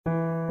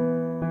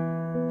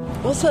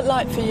What's it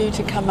like for you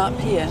to come up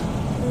here?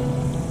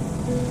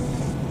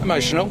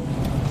 Emotional.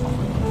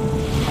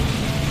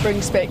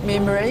 Brings back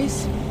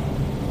memories?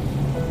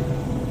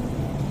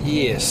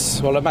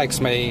 Yes. Well, it makes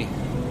me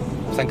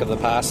think of the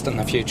past and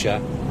the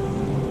future.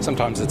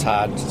 Sometimes it's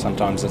hard,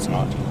 sometimes it's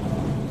not.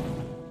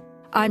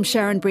 I'm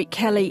Sharon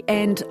Brett-Kelly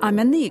and I'm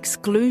in the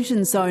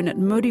exclusion zone at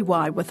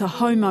Muriwai with a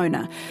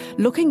homeowner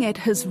looking at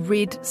his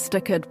red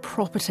stickered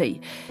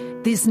property.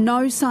 There's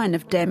no sign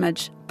of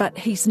damage, but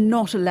he's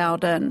not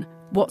allowed in.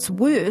 What's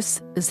worse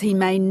is he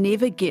may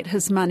never get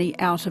his money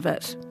out of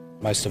it.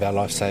 Most of our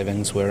life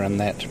savings were in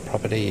that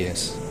property,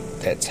 yes.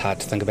 That's hard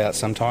to think about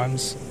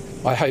sometimes.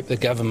 I hope the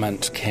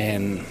government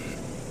can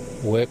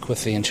work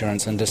with the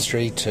insurance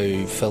industry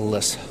to fill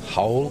this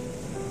hole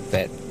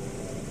that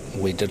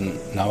we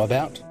didn't know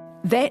about.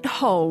 That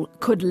hole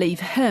could leave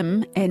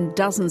him and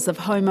dozens of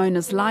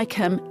homeowners like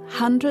him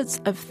hundreds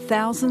of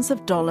thousands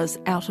of dollars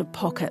out of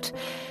pocket.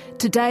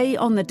 Today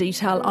on The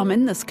Detail, I'm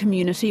in this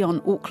community on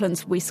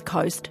Auckland's west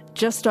coast,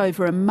 just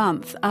over a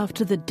month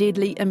after the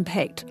deadly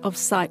impact of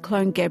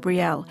Cyclone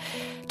Gabrielle,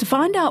 to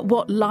find out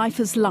what life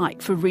is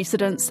like for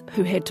residents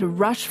who had to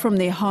rush from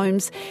their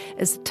homes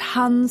as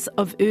tons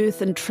of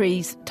earth and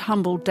trees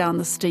tumbled down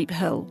the steep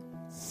hill.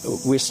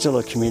 We're still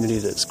a community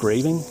that's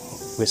grieving.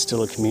 We're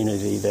still a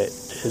community that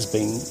has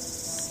been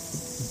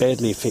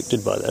badly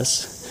affected by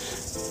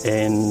this,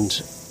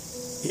 and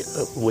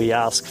we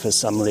ask for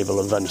some level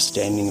of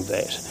understanding of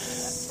that.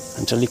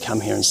 Until you come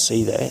here and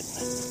see that,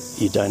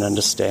 you don't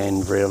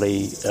understand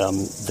really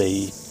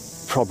the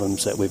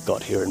problems that we've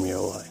got here in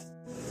Muriwai.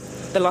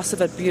 The loss of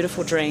a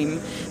beautiful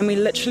dream, and we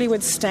literally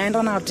would stand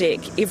on our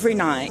deck every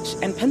night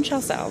and pinch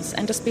ourselves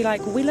and just be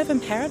like, we live in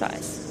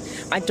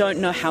paradise. I don't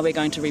know how we're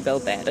going to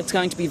rebuild that. It's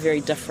going to be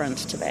very different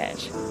to that.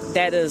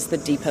 That is the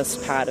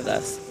deepest part of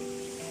this.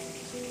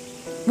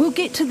 We'll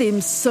get to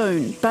them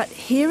soon, but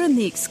here in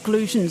the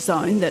exclusion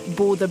zone that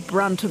bore the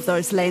brunt of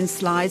those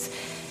landslides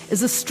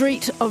is a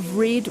street of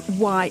red,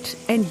 white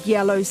and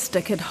yellow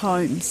stickered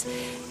homes.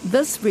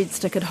 This red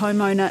stickered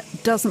homeowner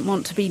doesn't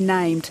want to be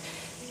named,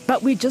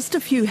 but we're just a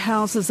few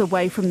houses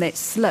away from that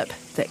slip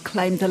that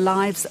claimed the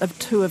lives of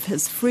two of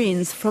his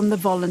friends from the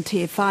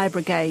volunteer fire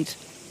brigade.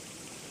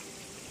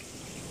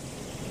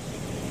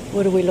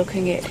 What are we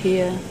looking at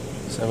here?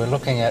 So we're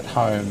looking at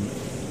home,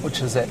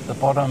 which is at the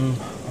bottom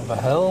of a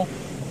hill.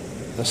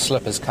 The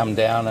slip has come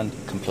down and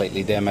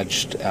completely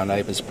damaged our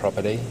neighbour's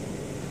property,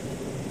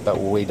 but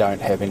we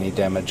don't have any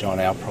damage on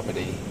our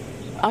property.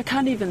 I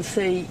can't even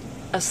see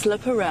a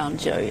slip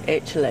around you,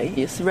 actually.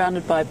 You're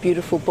surrounded by a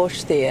beautiful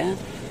bush there.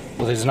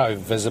 Well, there's no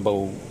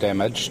visible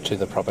damage to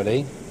the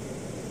property,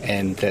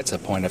 and that's a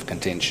point of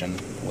contention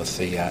with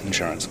the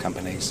insurance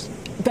companies.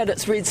 But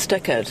it's red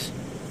stickered.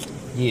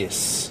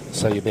 Yes,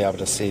 so you'll be able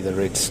to see the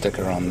red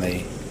sticker on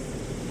the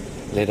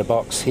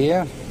letterbox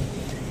here.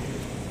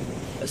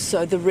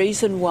 So the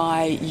reason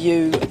why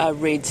you are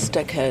red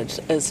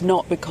stickered is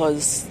not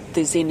because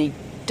there's any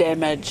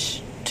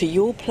damage to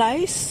your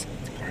place,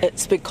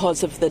 it's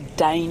because of the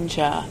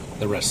danger.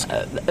 The risk.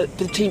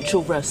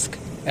 Potential risk.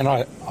 And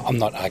I'm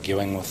not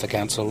arguing with the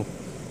council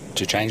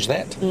to change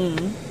that.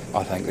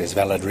 I think there's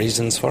valid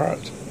reasons for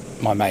it.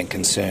 My main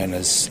concern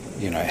is,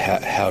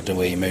 how do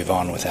we move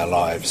on with our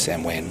lives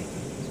and when?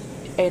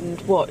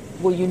 And what,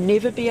 will you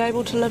never be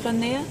able to live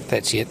in there?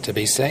 That's yet to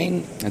be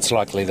seen. It's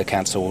likely the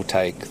council will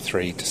take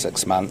 3 to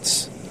 6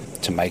 months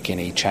to make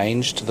any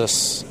change to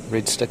this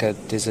red sticker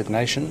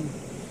designation.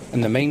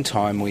 In the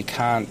meantime, we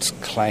can't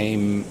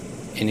claim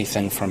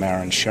anything from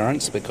our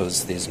insurance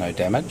because there's no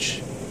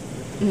damage.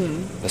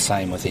 The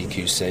same with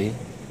EQC.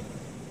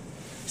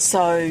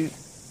 So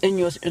in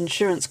your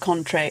insurance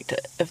contract,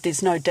 if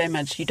there's no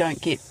damage, you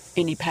don't get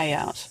any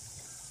payout?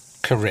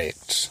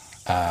 Correct.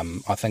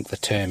 I think the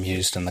term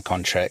used in the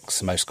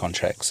contracts, most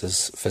contracts,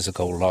 is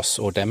physical loss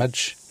or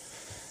damage,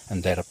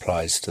 and that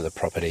applies to the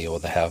property or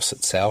the house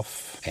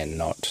itself and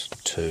not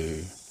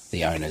to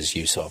the owner's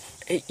use of.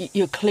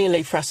 You're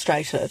clearly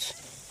frustrated.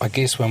 I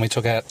guess when we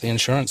took out the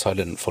insurance, I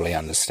didn't fully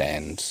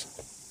understand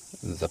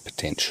the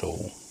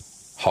potential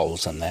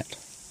holes in that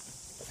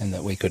and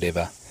that we could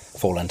ever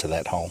fall into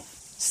that hole.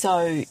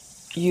 So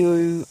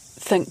you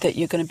think that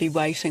you're going to be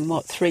waiting,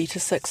 3 to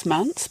 6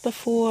 months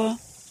before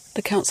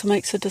the council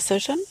makes a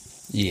decision?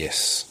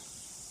 Yes,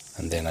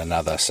 and then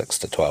another 6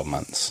 to 12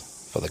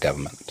 months for the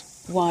government.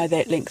 Why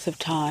that length of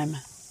time?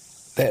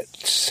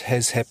 That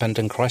has happened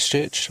in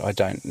Christchurch. I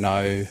don't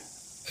know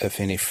if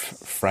any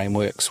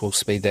frameworks will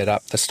speed that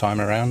up this time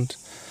around.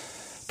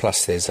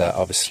 Plus there's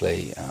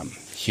obviously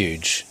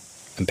huge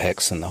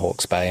impacts in the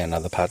Hawke's Bay and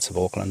other parts of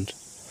Auckland.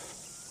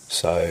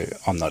 So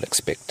I'm not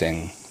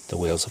expecting the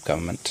wheels of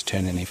government to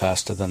turn any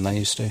faster than they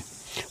used to.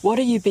 What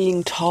are you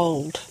being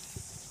told?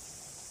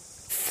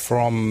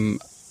 From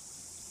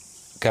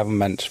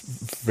government,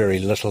 very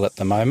little at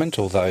the moment,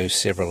 although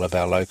several of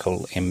our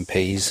local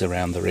MPs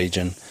around the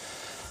region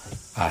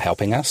are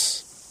helping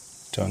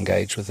us to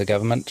engage with the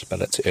government,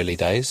 but it's early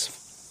days.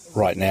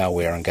 Right now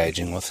we're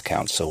engaging with the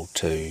council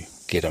to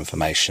get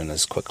information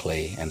as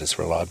quickly and as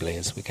reliably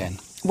as we can.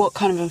 What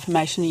kind of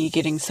information are you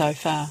getting so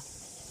far?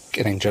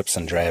 getting drips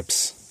and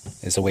drabs.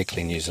 There's a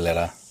weekly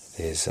newsletter.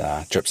 There's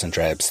drips and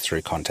drabs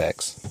through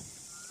contacts.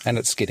 And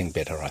it's getting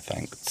better, I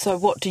think. So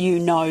what do you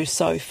know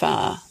so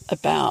far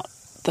about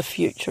the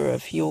future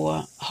of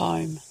your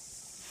home?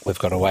 We've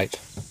got to wait.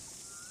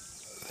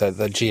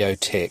 The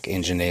geotech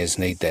engineers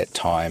need that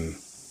time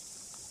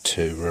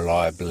to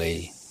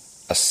reliably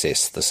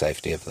assess the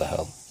safety of the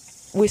hill.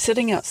 We're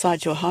sitting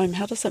outside your home.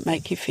 How does it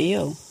make you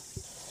feel?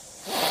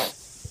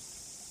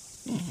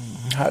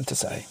 Hard to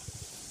say.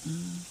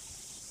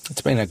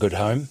 It's been a good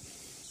home.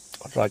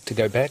 I'd like to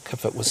go back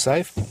if it was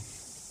safe,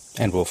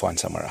 and we'll find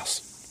somewhere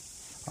else.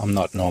 I'm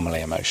not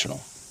normally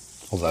emotional,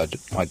 although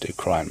I do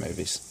cry in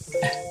movies.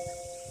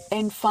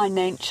 And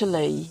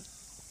financially,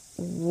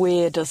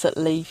 where does it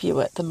leave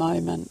you at the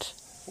moment?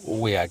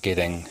 We are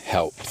getting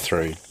help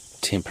through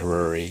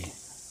temporary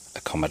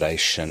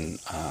accommodation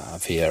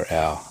via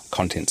our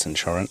contents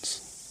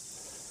insurance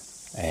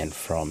and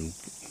from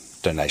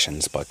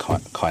donations by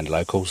kind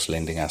locals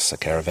lending us a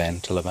caravan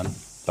to live in.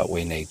 But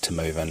we need to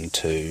move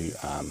into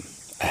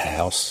a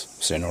house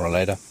sooner or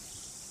later.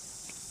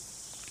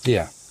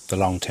 Yeah, the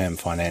long-term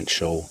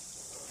financial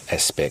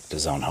aspect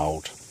is on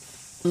hold.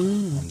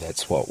 And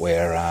that's what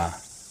we're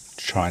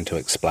trying to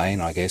explain,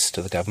 I guess,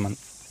 to the government.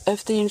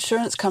 If the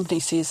insurance company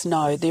says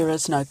no, there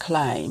is no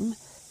claim,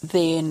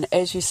 then,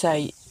 as you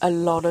say, a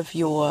lot of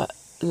your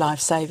life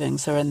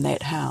savings are in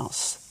that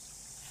house.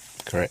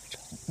 Correct.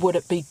 Would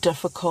it be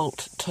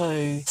difficult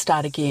to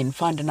start again,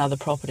 find another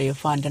property or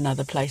find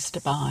another place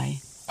to buy?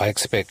 I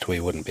expect we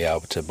wouldn't be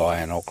able to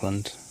buy in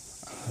Auckland.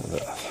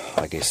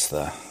 I guess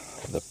the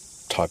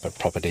type of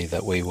property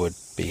that we would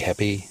be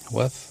happy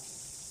with.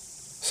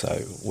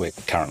 So we're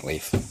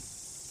currently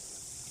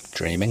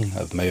dreaming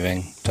of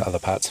moving to other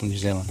parts of New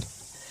Zealand.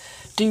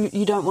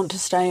 You don't want to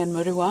stay in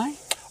Muriwai?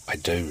 I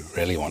do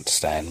really want to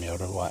stay in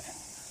Muriwai.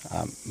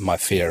 My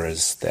fear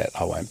is that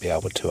I won't be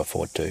able to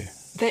afford to.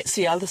 That's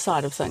the other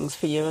side of things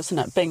for you, isn't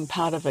it? Being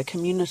part of a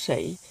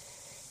community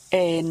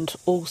and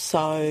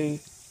also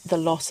the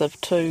loss of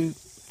 2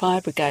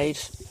 fire brigade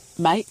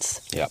mates.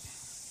 Yep.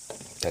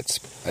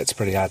 That's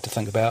pretty hard to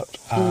think about,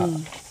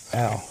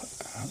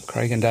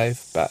 Craig and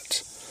Dave,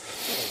 but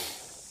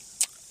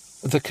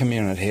the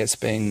community has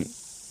been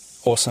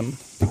awesome,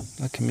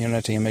 the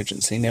Community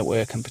Emergency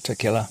Network in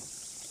particular,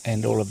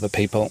 and all of the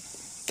people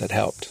that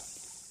helped.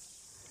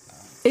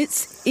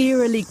 It's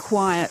eerily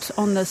quiet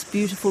on this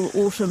beautiful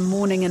autumn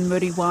morning in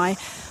Muriwai.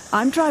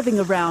 I'm driving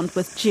around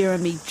with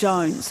Jeremy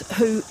Jones,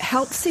 who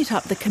helped set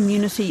up the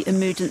Community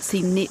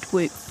Emergency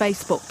Network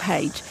Facebook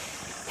page.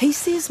 He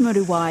says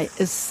Muriwai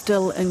is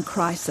still in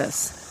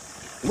crisis.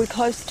 We're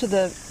close to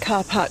the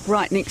car park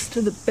right next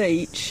to the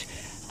beach,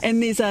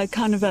 and there's a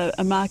kind of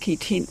a marquee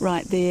tent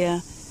right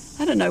there.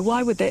 I don't know,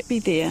 why would that be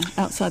there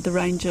outside the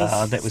Rangers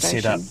That was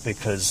station? set up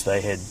because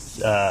they had,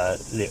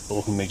 the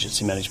Auckland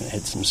Emergency Management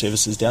had some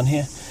services down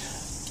here.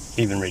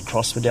 Even Red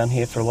Cross were down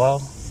here for a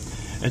while.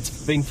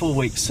 It's been 4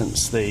 weeks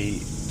since the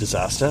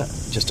disaster,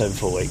 just over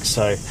 4 weeks,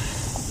 so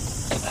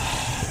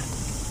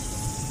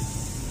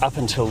up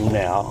until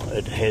now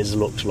it has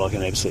looked like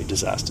an absolute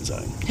disaster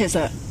zone. Has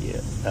it?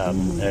 Yeah,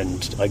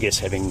 and I guess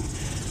having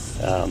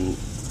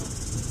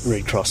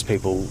Red Cross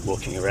people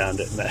walking around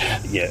it,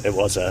 yeah, it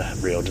was a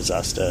real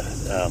disaster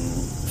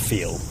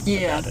feel.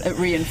 Yeah, about it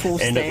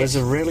reinforced and that. it was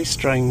a really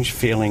strange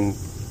feeling,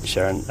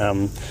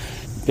 Sharon.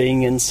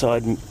 Being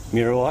inside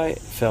Muriwai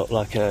felt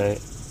like a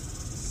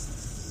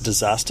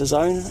disaster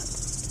zone,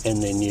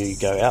 and then you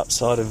go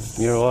outside of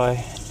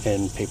Muriwai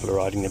and people are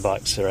riding their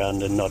bikes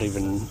around and not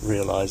even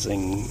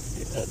realising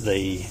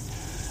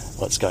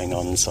what's going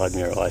on inside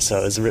Muriwai.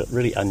 So it was a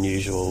really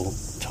unusual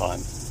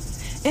time.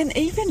 And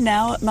even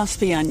now it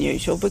must be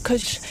unusual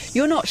because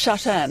you're not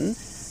shut in,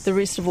 the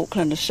rest of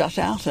Auckland is shut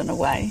out in a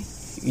way.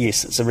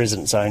 Yes, it's a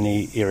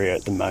residents-only area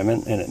at the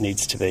moment, and it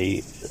needs to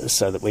be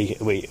so that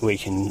we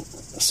can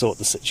sort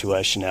the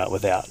situation out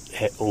without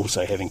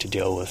also having to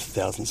deal with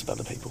thousands of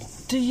other people.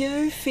 Do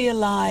you feel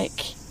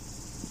like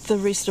the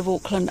rest of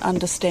Auckland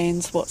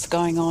understands what's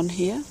going on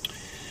here?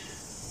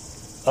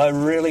 I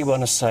really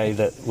want to say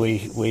that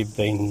we've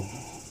been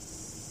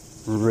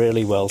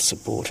really well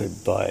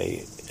supported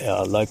by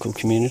our local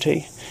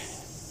community,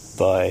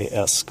 by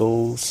our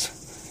schools,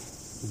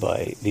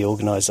 by the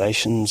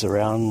organisations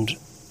around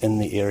in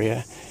the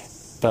area,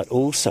 but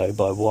also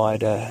by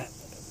wider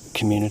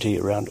community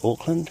around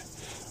Auckland.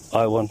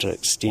 I want to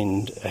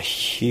extend a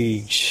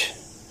huge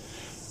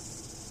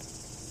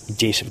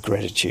debt of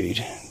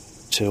gratitude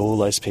to all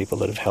those people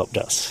that have helped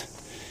us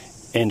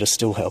and are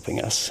still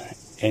helping us.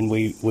 And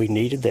we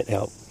needed that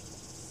help.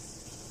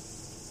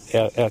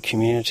 Our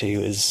community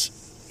was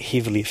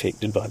heavily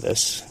affected by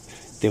this.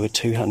 There were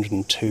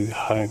 202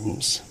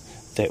 homes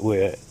that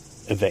were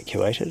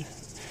evacuated.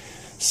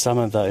 Some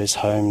of those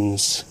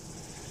homes,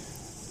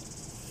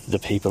 the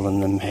people in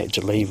them had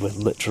to leave with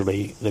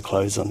literally the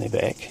clothes on their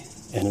back,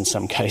 and in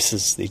some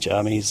cases their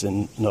jammies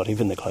and not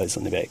even the clothes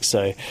on their back.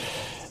 So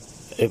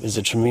it was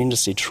a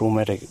tremendously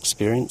traumatic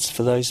experience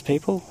for those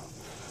people,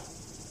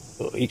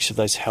 each of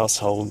those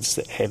households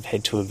that have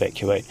had to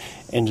evacuate,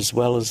 and as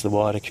well as the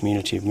wider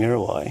community of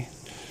Muriwai.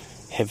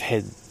 have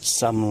had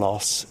some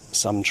loss,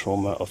 some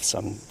trauma of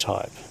some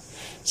type.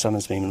 Some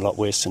has been a lot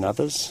worse than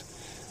others,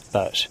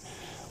 but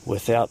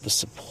without the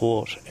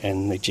support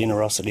and the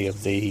generosity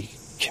of the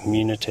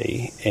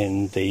community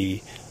and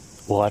the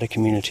wider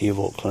community of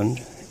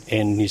Auckland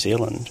and New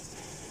Zealand,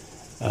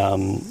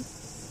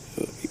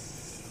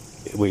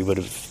 we would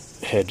have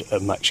had a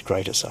much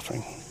greater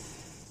suffering.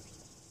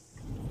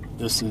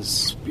 This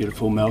is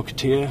beautiful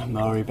Malkatea,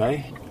 Maori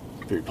Bay,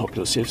 very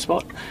popular surf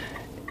spot.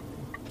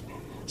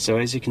 So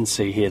as you can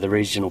see here, the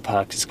regional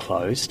park is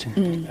closed,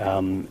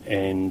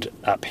 and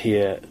up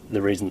here,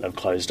 the reason they've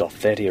closed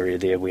off that area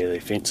there where the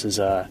fences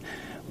are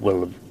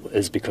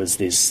is because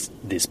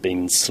there's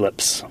been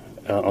slips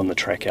on the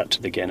track out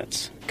to the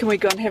Gannets. Can we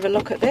go and have a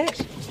look at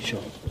that?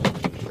 Sure.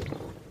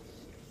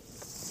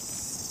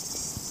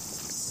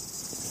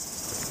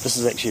 This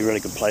is actually a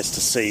really good place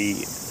to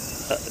see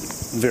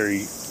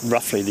very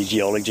roughly the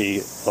geology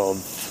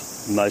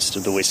of most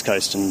of the West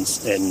Coast and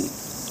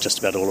just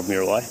about all of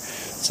Muriwai.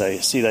 So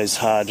you see those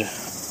hard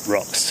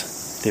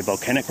rocks, they're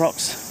volcanic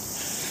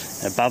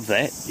rocks. Above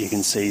that you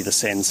can see the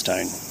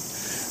sandstone.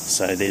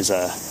 So there's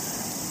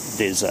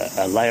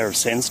a layer of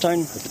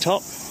sandstone at the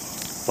top,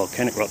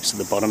 volcanic rocks at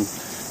the bottom.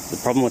 The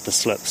problem with the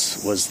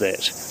slips was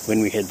that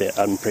when we had that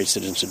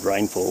unprecedented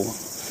rainfall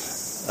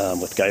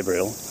with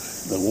Gabrielle,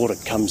 the water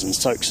comes and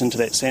soaks into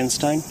that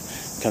sandstone,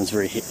 becomes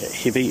very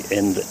heavy,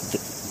 and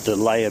the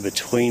layer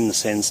between the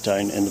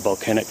sandstone and the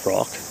volcanic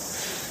rock,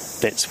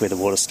 that's where the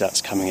water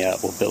starts coming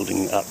out or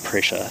building up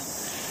pressure.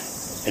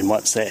 And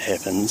once that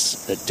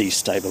happens, it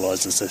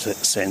destabilises the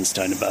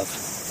sandstone above.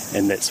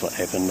 And that's what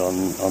happened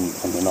on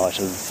the night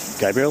of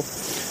Gabrielle,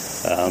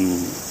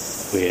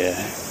 where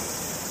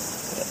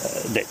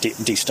that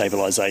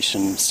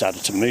destabilisation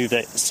started to move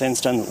that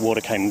sandstone, the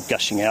water came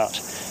gushing out,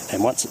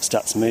 and once it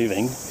starts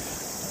moving,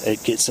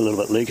 it gets a little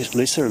bit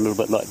looser, a little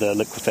bit like the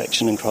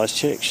liquefaction in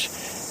Christchurch,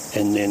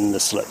 and then the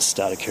slits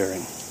start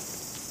occurring.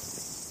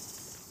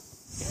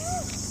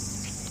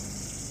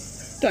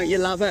 Don't you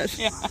love it?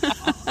 Yeah.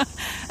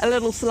 A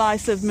little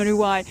slice of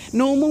Muriwai,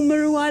 normal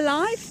Muriwai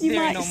life, you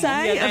Very might normal.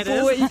 say. Yeah, a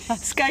boy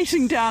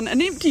skating down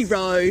an empty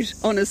road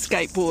on a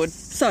skateboard.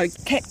 So,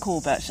 Kat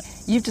Corbett,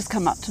 you've just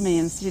come up to me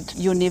and said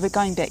you're never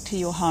going back to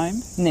your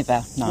home?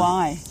 Never, no.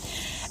 Why?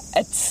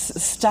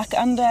 It's stuck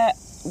under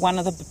one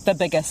of the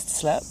biggest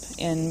slip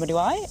in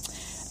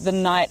Muriwai. The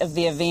night of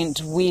the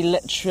event, we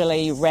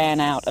literally ran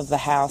out of the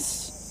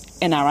house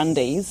in our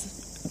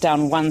undies,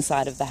 down one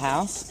side of the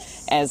house,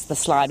 as the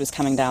slide was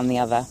coming down the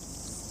other.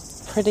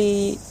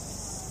 Pretty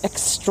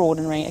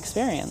extraordinary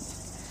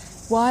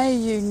experience. Why are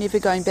you never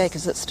going back?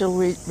 Is it still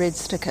red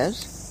stickered?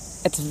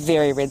 It's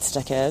very red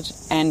stickered,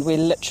 and we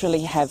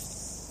literally have...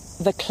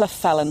 The cliff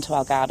fell into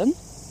our garden.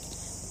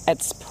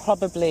 It's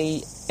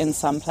probably, in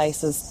some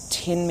places,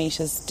 10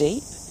 metres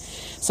deep.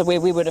 So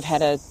where we would have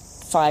had a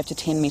 5 to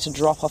 10 metre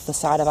drop off the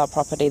side of our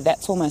property,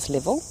 that's almost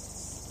level.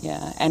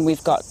 Yeah, and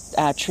we've got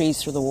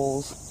trees through the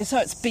walls. So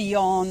it's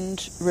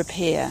beyond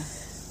repair?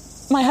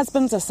 My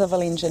husband's a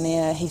civil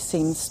engineer. He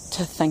seems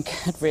to think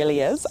it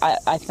really is.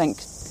 I think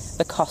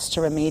the cost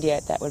to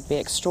remediate that would be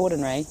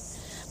extraordinary.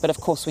 But of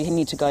course we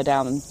need to go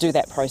down and do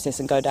that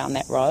process and go down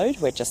that road.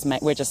 We're just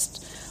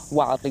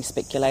wildly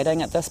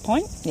speculating at this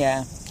point.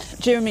 Yeah.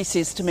 Jeremy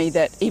says to me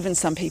that even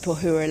some people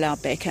who are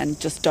allowed back in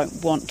just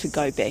don't want to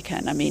go back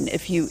in. I mean,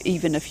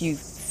 even if you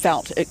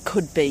felt it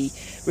could be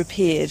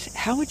repaired,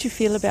 how would you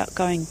feel about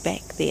going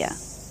back there?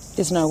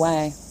 There's no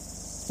way.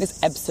 There's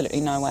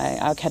absolutely no way.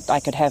 I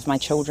could have my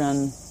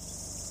children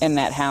in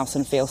that house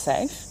and feel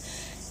safe.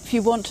 If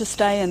you want to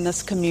stay in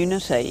this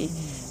community,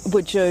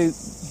 would you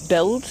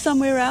build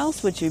somewhere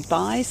else? Would you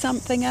buy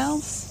something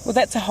else? Well,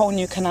 that's a whole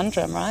new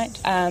conundrum, right?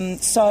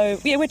 So,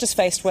 we're just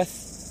faced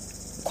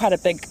with quite a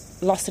big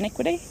loss in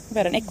equity. We've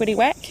had an equity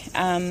whack.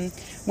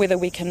 Whether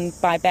we can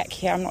buy back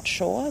here, I'm not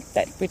sure.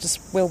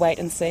 We'll wait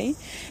and see.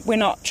 We're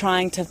not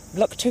trying to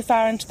look too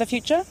far into the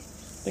future,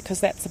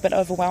 because that's a bit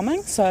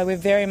overwhelming. So we're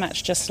very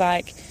much just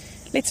like,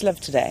 let's live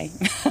today.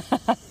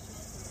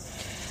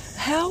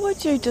 How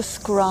would you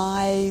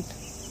describe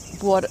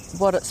what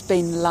it's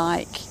been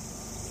like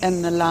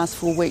in the last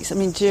 4 weeks? I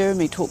mean,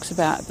 Jeremy talks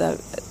about the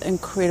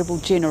incredible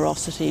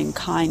generosity and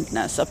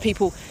kindness of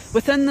people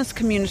within this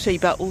community,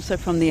 but also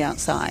from the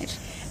outside.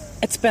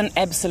 It's been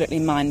absolutely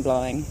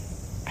mind-blowing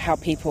how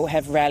people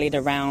have rallied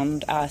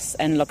around us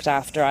and looked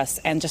after us,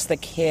 and just the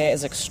care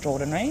is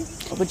extraordinary.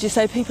 Would you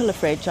say people are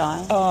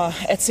fragile? Oh,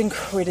 it's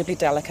incredibly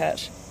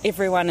delicate.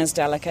 Everyone is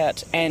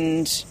delicate,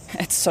 and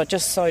it's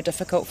so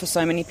difficult for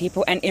so many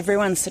people, and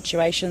everyone's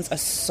situations are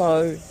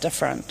so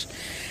different.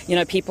 You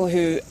know, people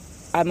who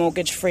are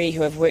mortgage-free,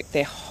 who have worked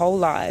their whole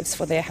lives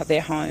for their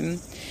home,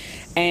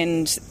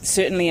 and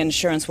certainly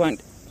insurance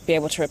won't be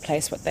able to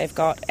replace what they've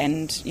got,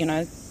 and, you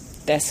know,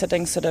 they're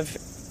sitting sort of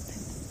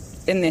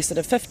in their sort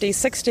of 50s,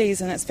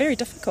 60s, and it's very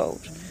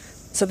difficult.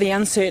 So the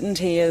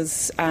uncertainty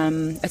is,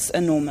 it's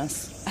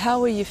enormous.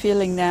 How are you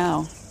feeling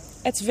now?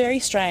 It's very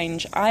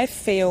strange. I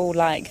feel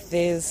like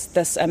there's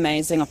this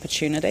amazing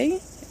opportunity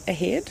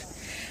ahead.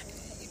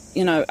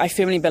 You know, I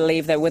firmly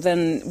believe that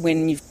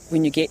when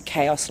you get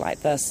chaos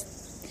like this,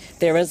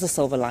 there is a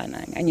silver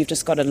lining, and you've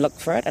just got to look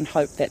for it and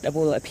hope that it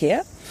will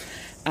appear.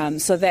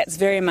 So that's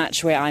very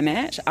much where I'm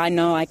at. I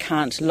know I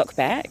can't look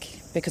back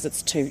because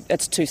it's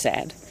too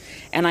sad,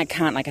 and I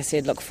can't, like I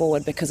said, look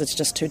forward because it's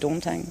just too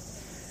daunting.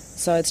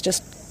 So it's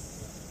just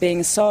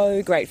being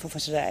so grateful for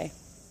today.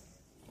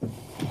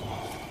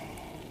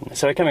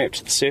 So we're coming up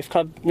to the surf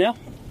club now.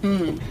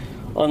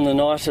 On the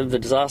night of the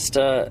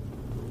disaster,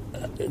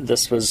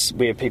 this was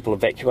where people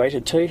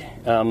evacuated to.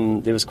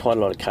 There was quite a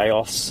lot of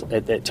chaos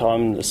at that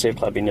time. The surf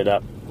club ended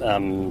up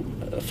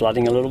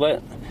flooding a little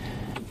bit.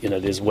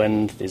 There's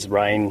wind, there's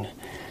rain,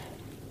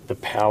 the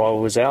power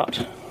was out.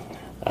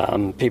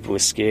 People were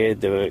scared,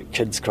 there were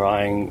kids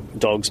crying,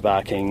 dogs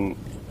barking,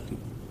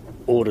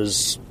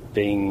 orders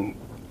being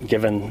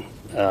given.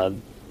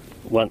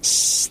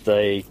 Once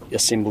they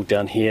assembled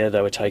down here,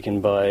 they were taken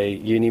by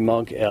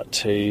Unimog out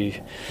to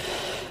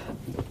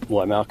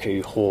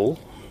Waimaku Hall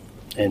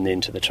and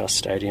then to the Trust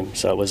Stadium.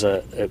 So it was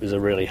a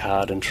really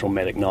hard and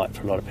traumatic night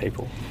for a lot of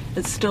people.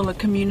 It's still a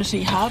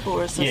community hub,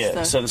 or is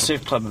this so the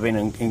surf club have been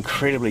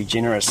incredibly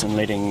generous in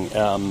letting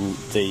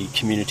the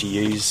community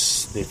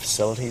use their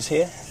facilities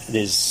here.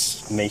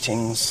 There's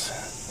meetings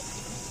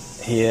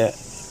here,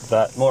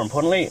 but more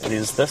importantly,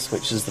 there's this,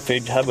 which is the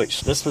food hub,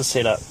 which this was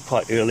set up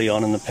quite early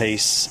on in the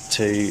piece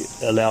to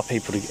allow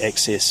people to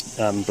access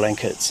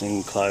blankets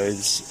and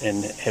clothes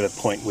and have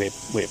a point where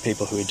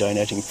people who are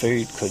donating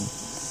food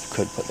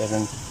could put that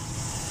in.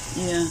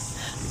 Yeah.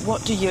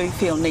 What do you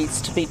feel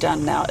needs to be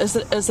done now? Is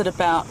it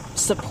about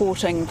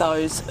supporting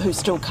those who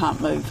still can't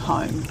move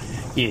home?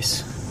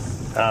 Yes.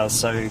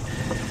 So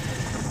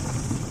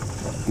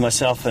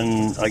myself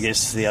and I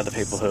guess the other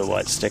people who are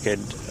white stickered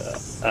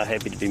are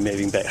happy to be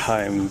moving back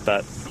home,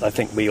 but I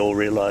think we all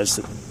realise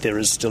that there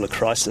is still a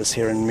crisis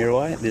here in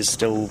Muriwai. There's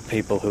still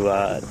people who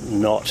are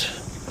not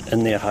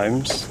in their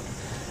homes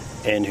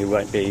and who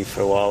won't be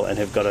for a while and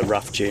have got a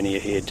rough journey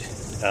ahead.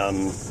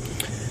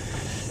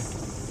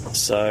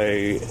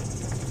 So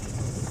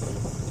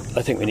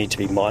I think we need to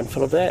be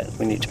mindful of that.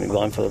 We need to be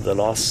mindful of the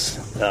loss.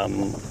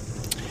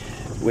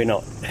 We're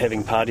not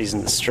having parties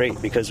in the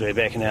street because we're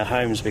back in our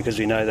homes because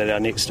we know that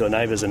our next door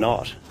neighbours are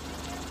not.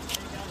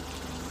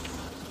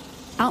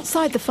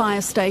 Outside the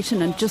fire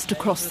station and just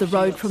across the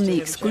road from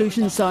the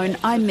exclusion zone,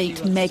 I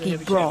meet Maggie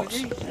Brott.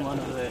 One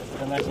of the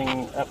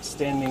amazing,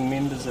 upstanding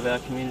members of our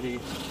community.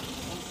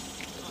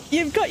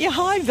 You've got your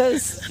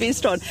high-vis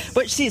vest on,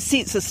 which says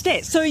census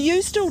stats. So are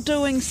you still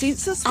doing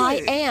census work? I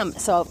am.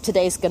 So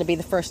today's going to be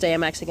the first day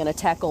I'm actually going to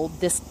tackle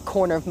this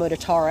corner of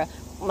Mototara.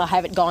 I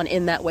haven't gone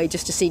in that way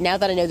just to see. Now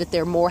that I know that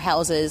there are more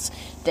houses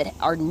that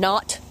are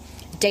not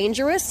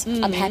dangerous,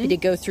 I'm happy to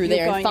go through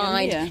there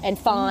and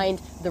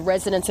find the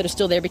residents that are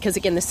still there, because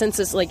again, the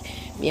census,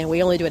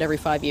 we only do it every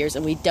 5 years,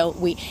 and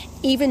we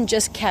even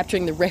just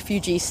capturing the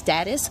refugee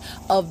status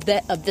of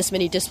this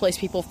many displaced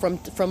people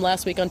from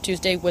last week on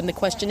Tuesday, when the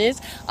question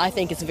is, I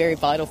think it's very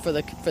vital for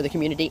the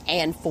community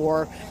and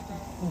for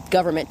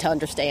government to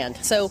understand.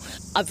 So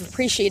I've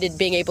appreciated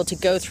being able to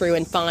go through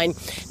and find,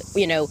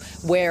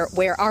 where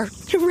our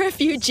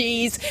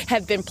refugees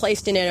have been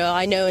placed in.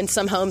 I know in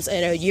some homes,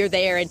 you're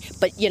there,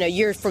 but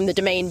you're from the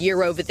Domain,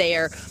 you're over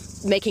there,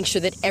 making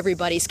sure that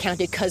everybody's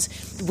counted, because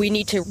we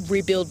need to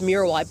rebuild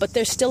Muriwai. But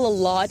there's still a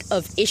lot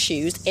of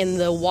issues in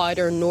the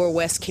wider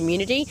Norwest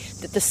community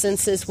that the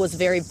census was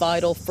very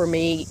vital for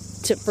me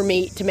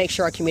to make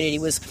sure our community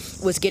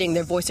was getting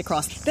their voice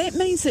across. That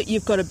means that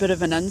you've got a bit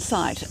of an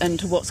insight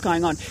into what's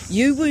going on.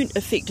 You weren't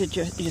affected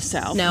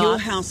yourself. No, your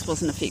house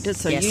wasn't affected,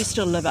 so yes. You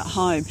still live at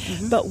home.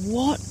 Mm-hmm. But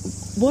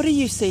what are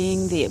you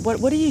seeing there?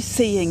 What are you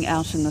seeing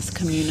out in this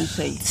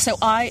community? So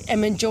I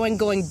am enjoying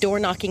going door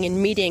knocking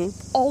and meeting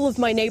all of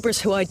my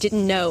neighbors who I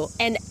didn't know.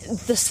 And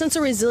the sense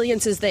of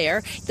resilience is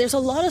there. There's a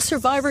lot of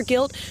survivor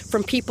guilt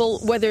from people,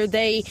 whether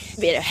they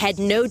had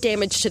no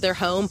damage to their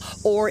home,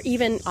 or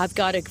even I've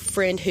got a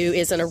friend who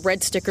is in a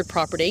red stickered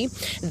property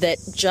that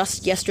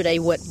just yesterday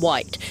went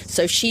white.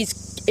 So she's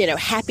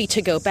happy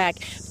to go back,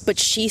 but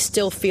she's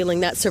still feeling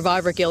that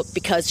survivor guilt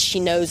because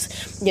she knows,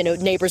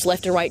 neighbors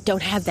left and right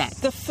don't have that.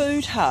 The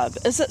food hub,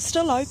 is it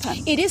still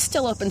open? It is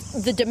still open.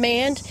 The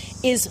demand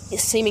is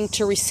seeming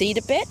to recede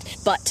a bit,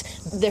 but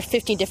there are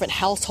 15 different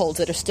households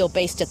that are still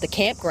based at the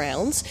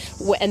campgrounds,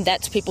 and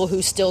that's people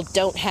who still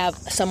don't have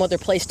some other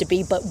place to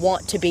be but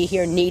want to be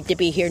here, need to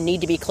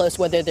be close,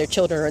 whether their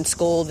children are in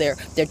school, their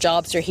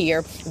jobs are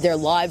here, their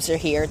lives are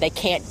here. They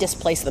can't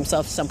displace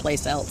themselves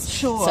someplace else.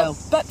 Sure.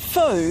 But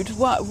food,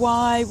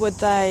 why would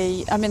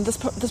they... I mean,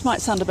 this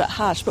might sound a bit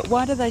harsh, but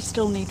why do they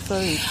still need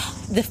food?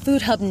 The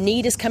food hub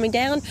need is coming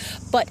down,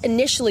 but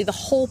initially the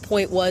whole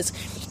point was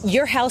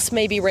your house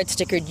may be red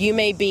stickered, you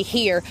may be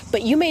here,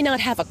 but you may not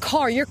have a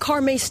car. Your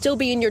car may still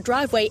be in your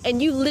driveway,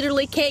 and you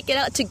literally can't get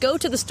out to go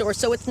to the store.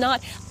 So it's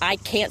not, I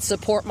can't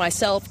support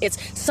myself. It's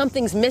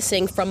something's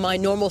missing from my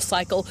normal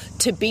cycle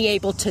to be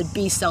able to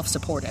be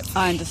self-supportive.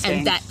 I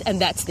understand.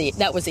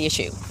 That was the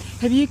issue.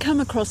 Have you come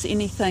across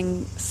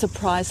anything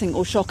surprising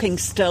or shocking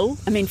still?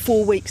 I mean,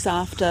 4 weeks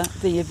after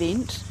the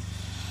event?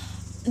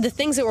 The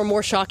things that were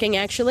more shocking,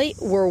 actually,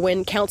 were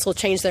when council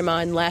changed their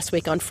mind last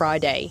week on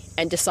Friday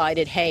and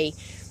decided, hey,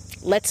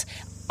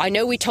 I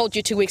know we told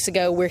you 2 weeks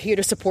ago we're here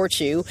to support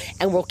you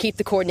and we'll keep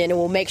the cordon in and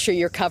we'll make sure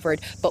you're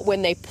covered. But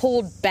when they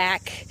pulled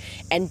back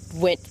and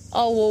went,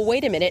 oh, well,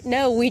 wait a minute,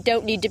 no, we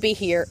don't need to be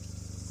here,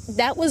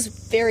 that was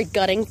very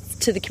gutting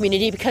to the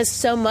community because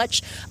so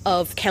much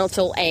of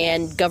council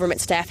and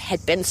government staff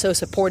had been so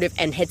supportive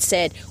and had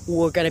said,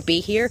 we're going to be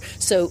here.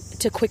 So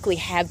to quickly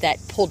have that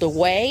pulled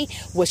away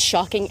was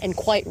shocking and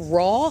quite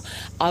raw.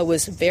 I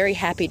was very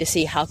happy to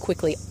see how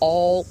quickly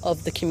all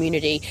of the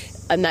community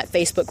in that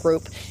Facebook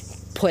group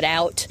put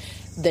out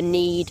the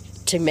need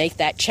to make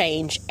that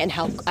change, and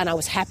I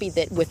was happy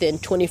that within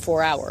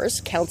 24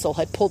 hours, council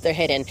had pulled their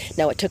head in.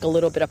 Now, it took a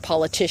little bit of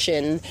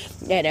politician,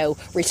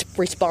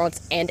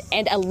 response and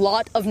a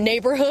lot of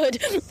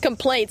neighborhood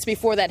complaints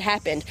before that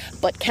happened.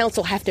 But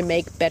council have to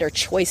make better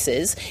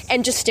choices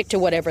and just stick to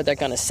whatever they're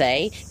going to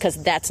say,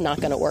 because that's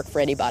not going to work for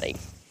anybody.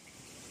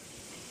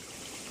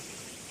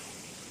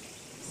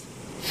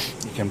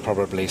 You can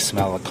probably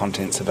smell the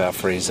contents of our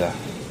freezer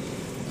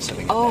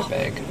sitting in that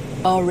bag.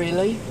 Oh,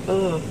 really?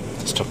 Ugh.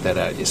 Just took that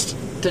out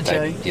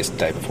yesterday. Did you?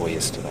 Day before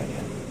yesterday,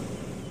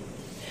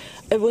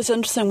 yeah. It was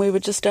interesting. We were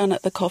just down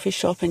at the coffee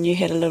shop and you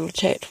had a little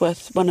chat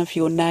with one of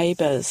your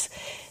neighbours,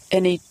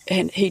 and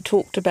he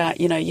talked about,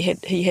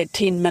 he had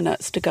 10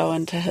 minutes to go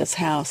into his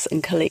house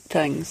and collect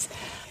things,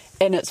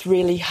 and it's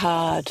really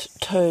hard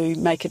to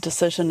make a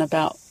decision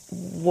about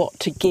what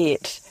to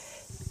get,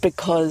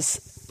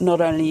 because not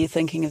only are you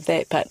thinking of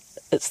that, but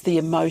it's the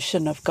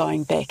emotion of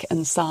going back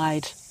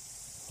inside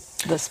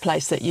this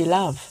place that you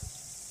love.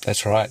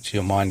 That's right.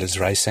 Your mind is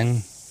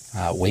racing.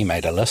 We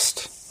made a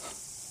list,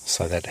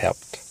 so that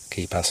helped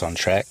keep us on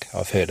track.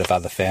 I've heard of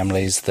other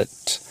families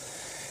that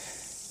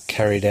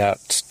carried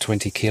out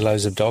 20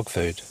 kilos of dog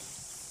food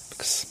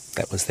because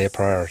that was their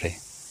priority.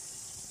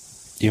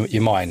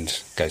 Your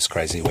mind goes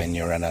crazy when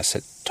you're in a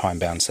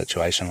time-bound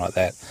situation like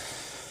that.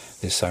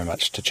 There's so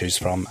much to choose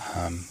from.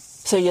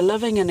 So you're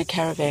living in a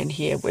caravan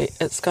here.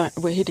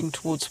 We're heading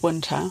towards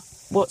winter.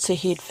 What's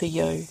ahead for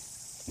you?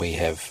 We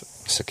have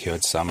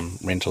secured some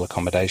rental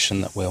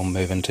accommodation that we'll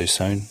move into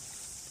soon.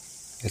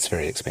 It's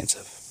very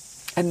expensive.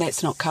 And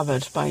that's not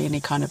covered by any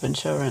kind of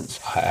insurance?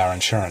 Our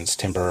insurance,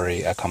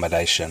 temporary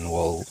accommodation,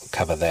 will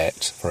cover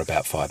that for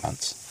about 5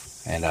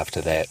 months. And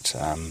after that,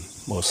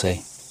 we'll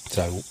see.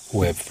 So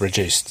we've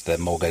reduced the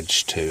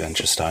mortgage to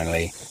interest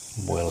only.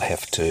 We'll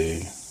have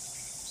to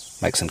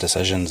make some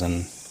decisions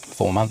in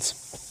 4 months.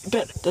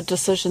 But the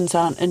decisions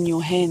aren't in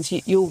your hands.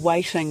 You're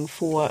waiting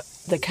for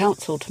the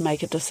council to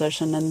make a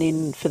decision and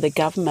then for the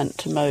government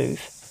to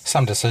move.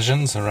 Some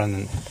decisions are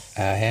in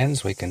our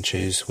hands. We can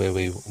choose where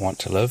we want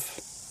to live,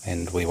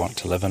 and we want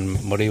to live in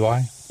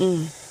Muriwai.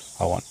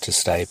 I want to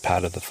stay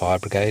part of the fire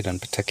brigade in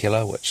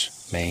particular, which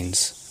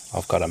means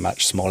I've got a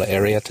much smaller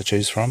area to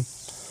choose from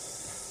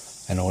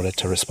in order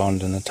to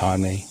respond in a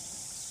timely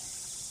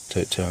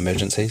to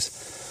emergencies.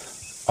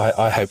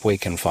 I hope we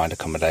can find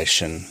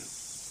accommodation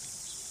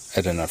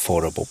at an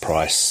affordable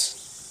price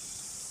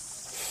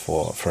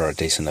for a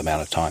decent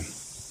amount of time.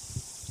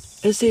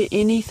 Is there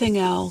anything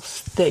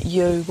else that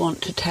you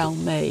want to tell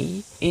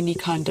me? Any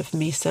kind of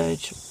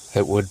message?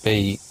 It would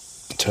be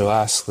to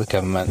ask the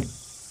government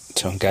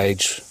to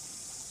engage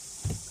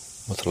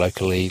with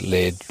locally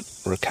led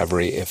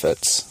recovery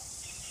efforts,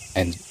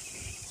 and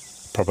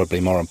probably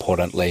more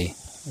importantly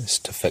is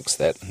to fix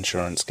that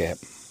insurance gap.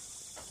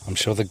 I'm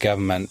sure the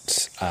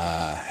government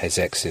has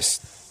access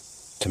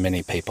to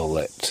many people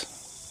that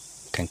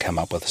can come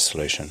up with a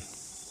solution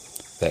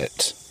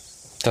that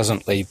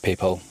doesn't leave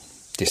people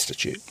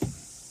destitute.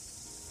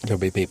 There'll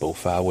be people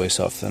far worse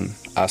off than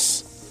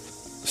us,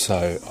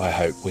 so I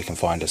hope we can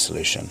find a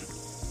solution.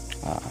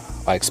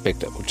 I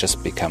expect it will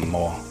just become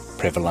more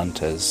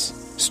prevalent as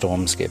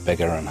storms get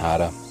bigger and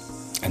harder,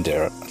 and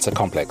it's a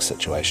complex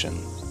situation,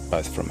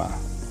 both from a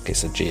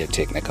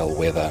geotechnical,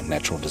 weather,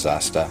 natural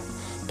disaster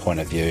point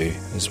of view,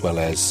 as well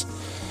as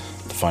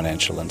the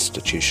financial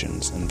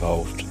institutions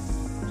involved.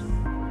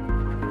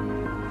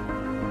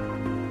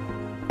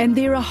 And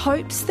there are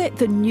hopes that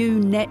the new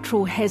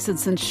natural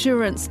hazards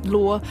insurance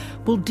law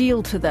will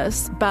deal to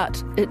this,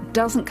 but it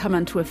doesn't come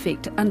into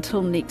effect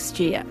until next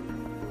year.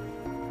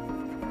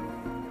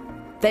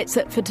 That's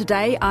it for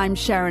today. I'm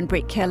Sharon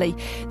Brett-Kelly.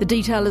 The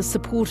Detail is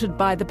supported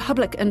by the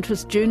Public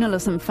Interest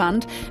Journalism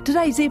Fund.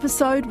 Today's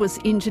episode was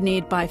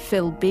engineered by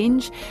Phil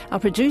Benge. Our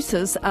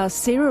producers are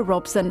Sarah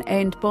Robson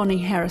and Bonnie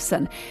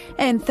Harrison.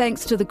 And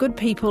thanks to the good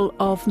people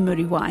of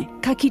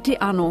Muriwai. Ka kite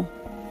anō.